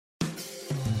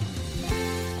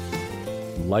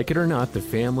Like it or not, the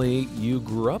family you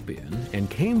grew up in and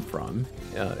came from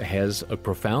has a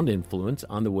profound influence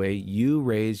on the way you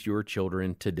raise your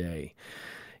children today.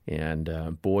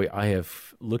 And boy, I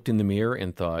have looked in the mirror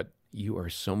and thought, you are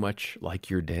so much like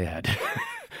your dad.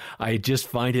 I just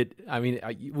find it,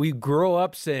 we grow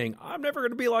up saying, I'm never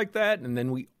going to be like that, and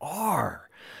then we are.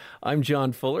 I'm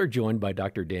John Fuller, joined by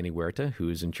Dr. Danny Huerta, who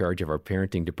is in charge of our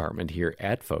parenting department here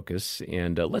at Focus.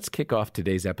 And let's kick off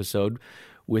today's episode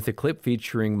with a clip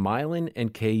featuring Mylon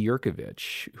and Kay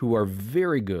Yurkovich, who are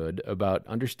very good about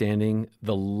understanding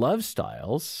the love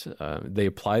styles. They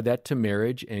apply that to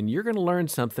marriage, and you're going to learn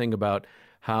something about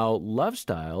how love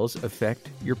styles affect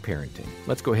your parenting.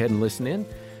 Let's go ahead and listen in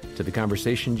to the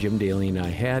conversation Jim Daly and I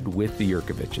had with the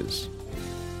Yurkoviches.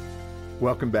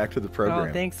 Welcome back to the program.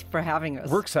 Oh, thanks for having us.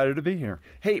 We're excited to be here.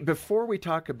 Hey, before we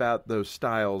talk about those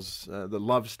styles, the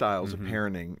love styles of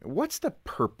parenting, what's the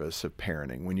purpose of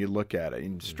parenting when you look at it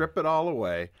and strip it all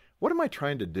away? What am I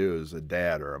trying to do as a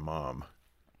dad or a mom?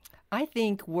 I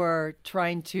think we're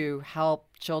trying to help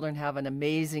children have an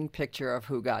amazing picture of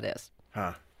who God is.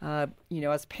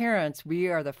 As parents, we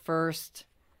are the first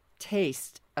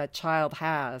taste a child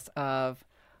has of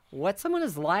what someone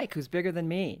is like who's bigger than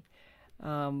me.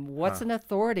 What's an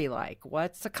authority like?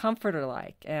 What's a comforter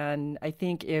like? And I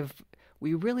think if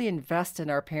we really invest in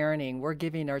our parenting, we're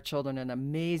giving our children an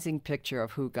amazing picture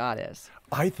of who God is.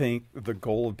 I think the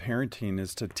goal of parenting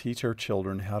is to teach our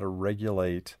children how to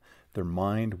regulate their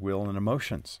mind, will, and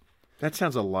emotions. That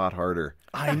sounds a lot harder.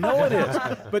 I know it is.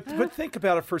 But think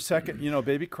about it for a second. You know,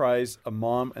 baby cries, a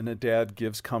mom and a dad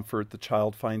gives comfort, the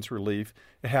child finds relief.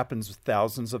 It happens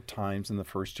thousands of times in the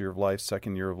first year of life,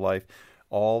 second year of life,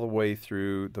 all the way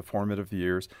through the formative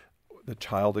years. The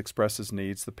child expresses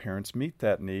needs, the parents meet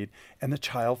that need, and the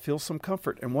child feels some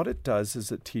comfort. And what it does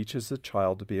is it teaches the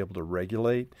child to be able to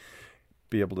regulate,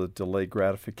 be able to delay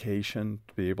gratification,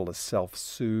 to be able to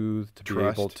self-soothe, to be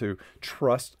able to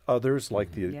trust others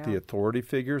like the authority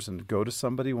figures and go to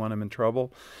somebody when I'm in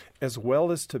trouble, as well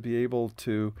as to be able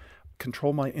to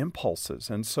control my impulses.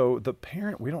 And so the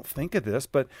parent, we don't think of this,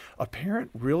 but a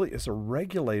parent really is a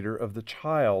regulator of the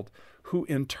child who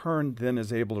in turn then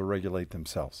is able to regulate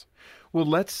themselves. Well,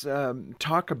 let's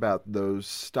talk about those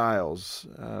styles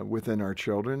within our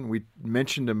children. We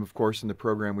mentioned them, of course, in the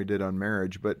program we did on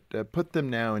marriage, but put them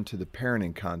now into the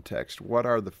parenting context. What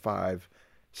are the 5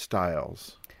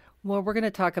 styles? Well, we're going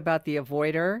to talk about the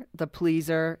avoider, the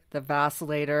pleaser, the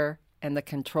vacillator, and the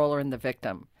controller and the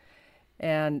victim.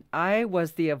 And I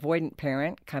was the avoidant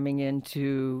parent coming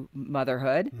into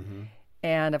motherhood.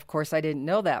 And of course, I didn't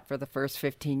know that for the first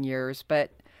 15 years,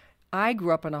 but I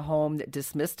grew up in a home that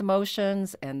dismissed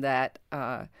emotions and that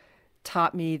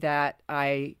taught me that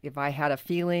if I had a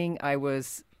feeling, I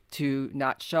was to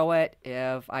not show it.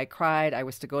 If I cried, I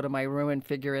was to go to my room and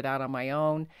figure it out on my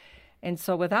own. And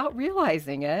so without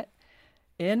realizing it,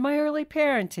 in my early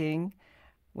parenting,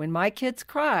 when my kids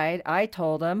cried, I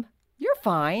told them, "You're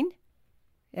fine."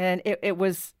 And it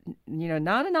was,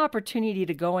 not an opportunity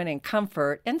to go in and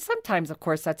comfort. And sometimes, of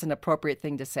course, that's an appropriate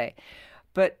thing to say.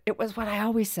 But it was what I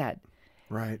always said.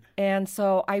 Right. And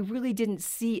so I really didn't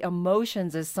see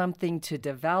emotions as something to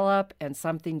develop and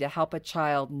something to help a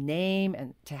child name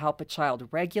and to help a child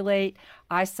regulate.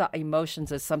 I saw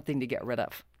emotions as something to get rid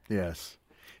of. Yes.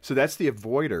 So that's the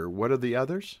avoider. What are the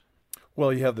others?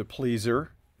 Well, you have the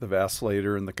pleaser, the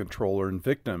vacillator, and the controller and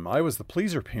victim. I was the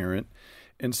pleaser parent,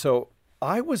 and so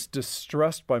I was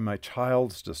distressed by my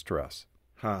child's distress.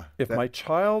 If my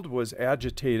child was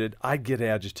agitated, I'd get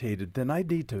agitated. Then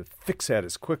I'd need to fix that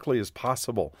as quickly as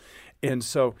possible. And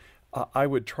so I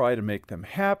would try to make them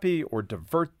happy or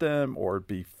divert them or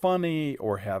be funny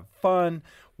or have fun.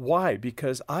 Why?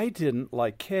 Because I didn't,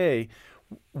 like Kay,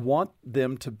 want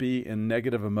them to be in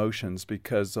negative emotions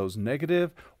because those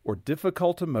negative or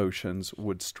difficult emotions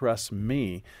would stress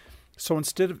me. So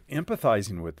instead of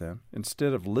empathizing with them,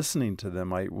 instead of listening to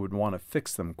them, I would want to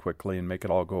fix them quickly and make it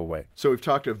all go away. So we've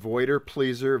talked avoider,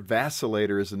 pleaser,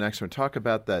 vacillator is the next one. Talk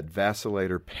about that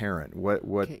vacillator parent.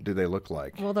 What do they look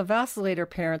like? Well, the vacillator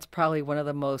parent's probably one of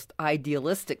the most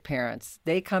idealistic parents.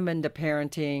 They come into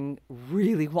parenting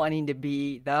really wanting to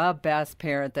be the best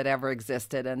parent that ever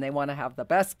existed, and they want to have the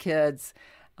best kids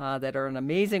that are an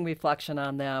amazing reflection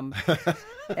on them.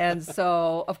 And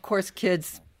so, of course,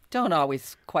 kids don't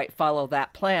always quite follow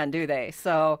that plan, do they?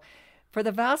 So for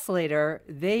the vacillator,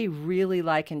 they really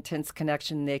like intense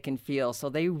connection they can feel. So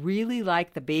they really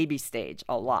like the baby stage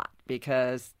a lot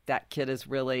because that kid is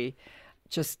really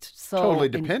just so Totally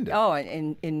dependent.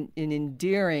 And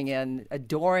endearing and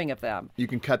adoring of them. You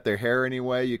can cut their hair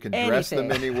anyway. You can dress them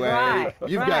Anything. anyway. Right,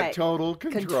 You've got total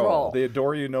control. They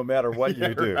adore you no matter what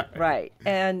you do. Right.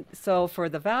 And so for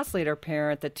the vacillator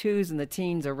parent, the twos and the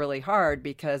teens are really hard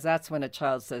because that's when a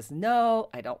child says, no,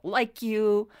 I don't like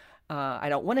you. I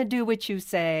don't want to do what you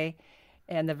say.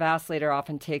 And the vacillator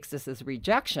often takes this as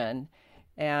rejection.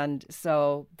 And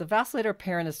so the vacillator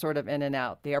parent is sort of in and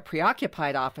out. They are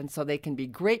preoccupied often, so they can be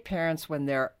great parents when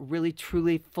they're really,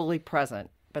 truly, fully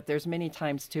present. But there's many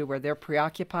times, too, where they're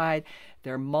preoccupied,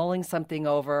 they're mulling something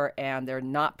over, and they're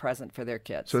not present for their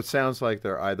kids. So it sounds like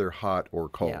they're either hot or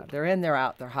cold. Yeah, they're in, they're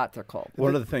out, they're hot, they're cold.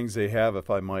 One of the things they have, if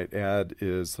I might add,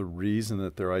 is the reason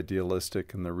that they're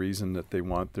idealistic and the reason that they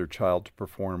want their child to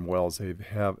perform well is they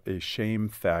have a shame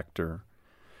factor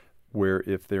where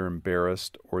if they're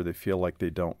embarrassed or they feel like they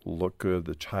don't look good,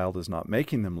 the child is not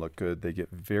making them look good, they get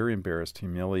very embarrassed,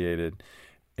 humiliated,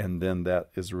 and then that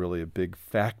is really a big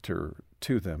factor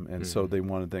to them. And so they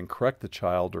want to then correct the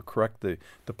child or correct the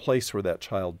place where that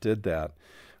child did that.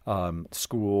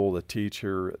 School, the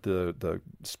teacher, the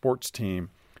sports team.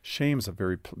 Shame's a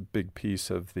very big piece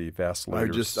of the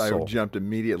vacillator's soul. I jumped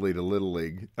immediately to Little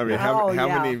League. I mean, how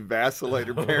many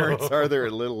vacillator parents are there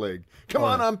at Little League? Come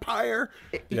on, umpire.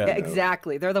 Yeah,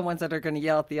 exactly. They're the ones that are going to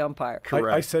yell at the umpire.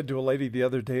 Correct. I said to a lady the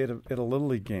other day at a Little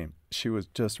League game, she was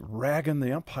just ragging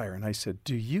the umpire, and I said,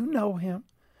 do you know him?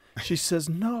 She says,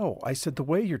 no. I said, the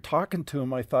way you're talking to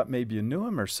him, I thought maybe you knew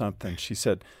him or something. She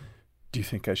said, do you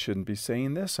think I shouldn't be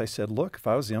saying this? I said, look, if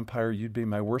I was the umpire, you'd be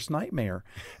my worst nightmare.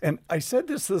 And I said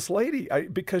this to this lady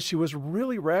because she was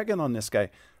really ragging on this guy.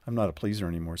 I'm not a pleaser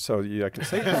anymore, so I can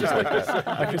say things like that.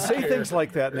 I can say things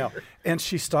like that now. And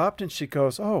she stopped and she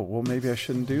goes, oh, well, maybe I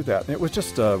shouldn't do that. And it was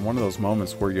just one of those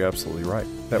moments where you're absolutely right.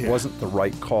 That wasn't the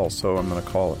right call, so I'm going to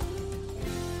call it.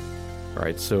 All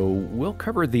right, so we'll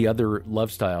cover the other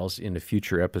love styles in a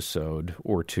future episode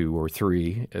or 2 or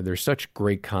 3. There's such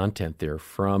great content there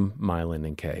from Mylan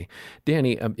and Kay.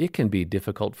 Danny, it can be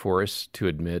difficult for us to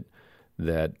admit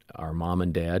that our mom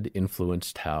and dad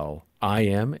influenced how I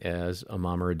am as a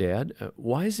mom or a dad.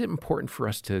 Why is it important for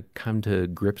us to come to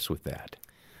grips with that?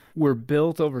 We're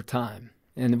built over time.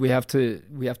 And we have to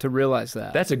realize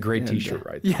that. That's a great T-shirt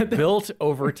right there. Built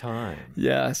over time.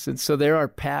 Yes, and so there are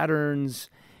patterns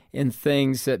in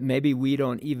things that maybe we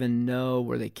don't even know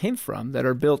where they came from that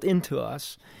are built into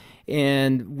us.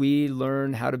 And we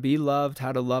learn how to be loved,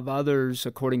 how to love others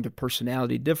according to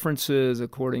personality differences,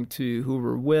 according to who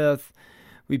we're with.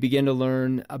 We begin to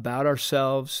learn about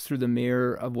ourselves through the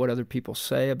mirror of what other people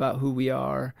say about who we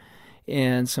are.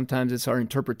 And sometimes it's our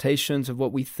interpretations of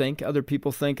what we think other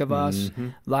people think of us.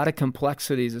 A lot of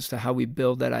complexities as to how we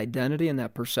build that identity and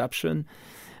that perception.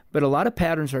 But a lot of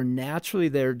patterns are naturally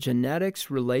there. Genetics,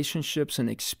 relationships, and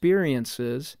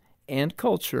experiences and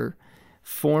culture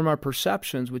form our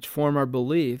perceptions, which form our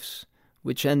beliefs,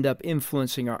 which end up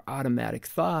influencing our automatic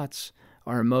thoughts,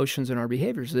 our emotions, and our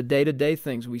behaviors. The day-to-day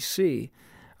things we see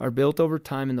are built over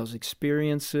time in those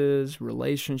experiences,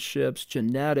 relationships,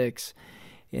 genetics.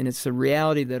 And it's the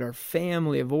reality that our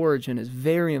family of origin is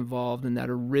very involved in that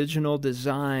original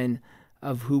design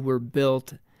of who we're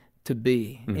built to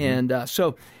be. And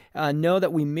so know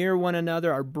that we mirror one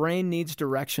another. Our brain needs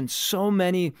direction. So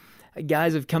many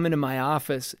guys have come into my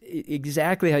office,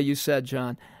 exactly how you said,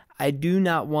 John. I do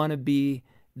not want to be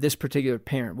this particular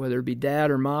parent, whether it be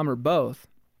dad or mom or both.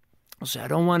 I'll say, I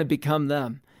don't want to become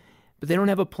them. But they don't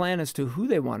have a plan as to who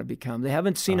they want to become. They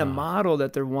haven't seen a model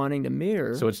that they're wanting to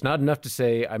mirror. So it's not enough to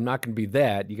say, I'm not going to be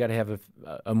that. You got to have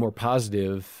a more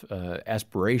positive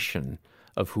aspiration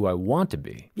of who I want to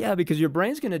be. Yeah, because your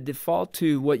brain's going to default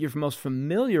to what you're most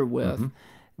familiar with,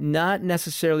 not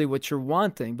necessarily what you're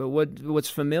wanting, but what's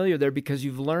familiar there because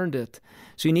you've learned it.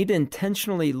 So you need to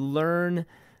intentionally learn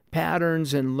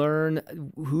patterns and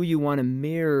learn who you want to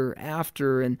mirror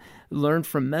after and learn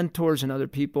from mentors and other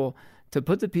people to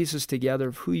put the pieces together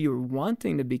of who you're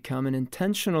wanting to become and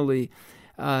intentionally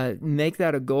make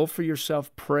that a goal for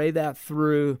yourself, pray that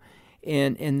through,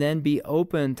 and then be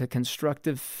open to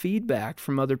constructive feedback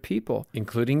from other people.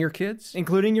 Including your kids?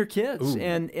 Including your kids. Ooh.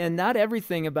 And not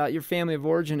everything about your family of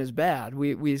origin is bad.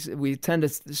 We tend to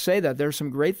say that. There are some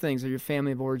great things that your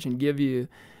family of origin give you,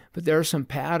 but there are some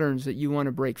patterns that you want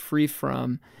to break free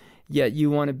from, yet you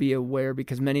want to be aware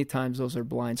because many times those are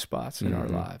blind spots in our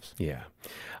lives. Yeah.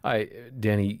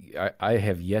 Danny, I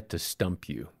have yet to stump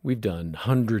you. We've done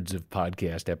hundreds of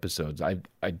podcast episodes.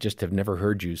 I just have never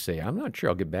heard you say, I'm not sure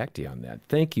I'll get back to you on that.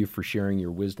 Thank you for sharing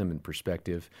your wisdom and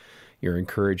perspective, your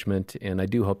encouragement, and I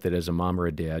do hope that as a mom or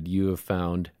a dad, you have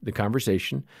found the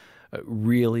conversation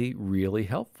really, really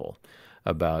helpful.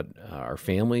 about our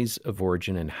families of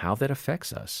origin and how that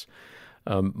affects us.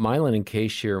 Mylon and Kay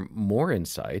share more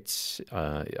insights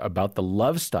about the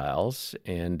love styles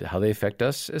and how they affect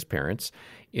us as parents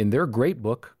in their great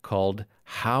book called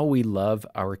How We Love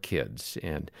Our Kids.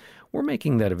 And we're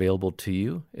making that available to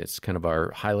you. It's kind of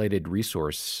our highlighted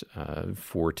resource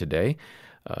for today.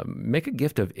 Make a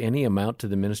gift of any amount to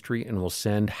the ministry, and we'll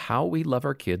send How We Love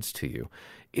Our Kids to you.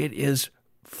 It is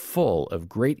full of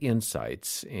great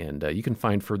insights, and you can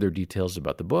find further details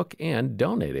about the book and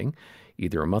donating,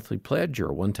 either a monthly pledge or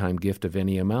a one-time gift of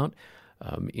any amount,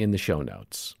 in the show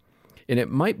notes. And it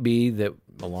might be that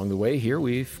along the way here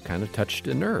we've kind of touched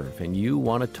a nerve, and you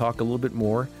want to talk a little bit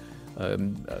more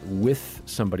with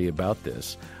somebody about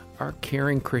this. Our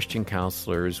caring Christian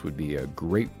counselors would be a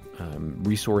great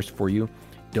resource for you.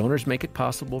 Donors make it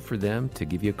possible for them to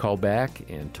give you a call back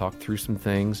and talk through some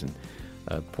things and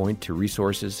point to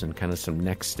resources and kind of some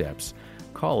next steps.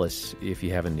 Call us if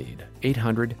you have a need.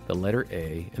 800, the letter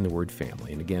A, and the word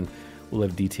family. And again, we'll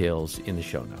have details in the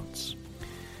show notes.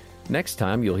 Next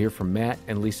time, you'll hear from Matt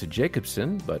and Lisa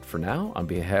Jacobson. But for now, on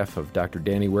behalf of Dr.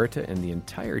 Danny Huerta and the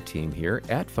entire team here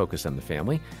at Focus on the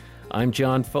Family, I'm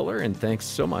John Fuller, and thanks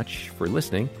so much for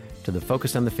listening to the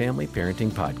Focus on the Family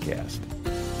Parenting Podcast.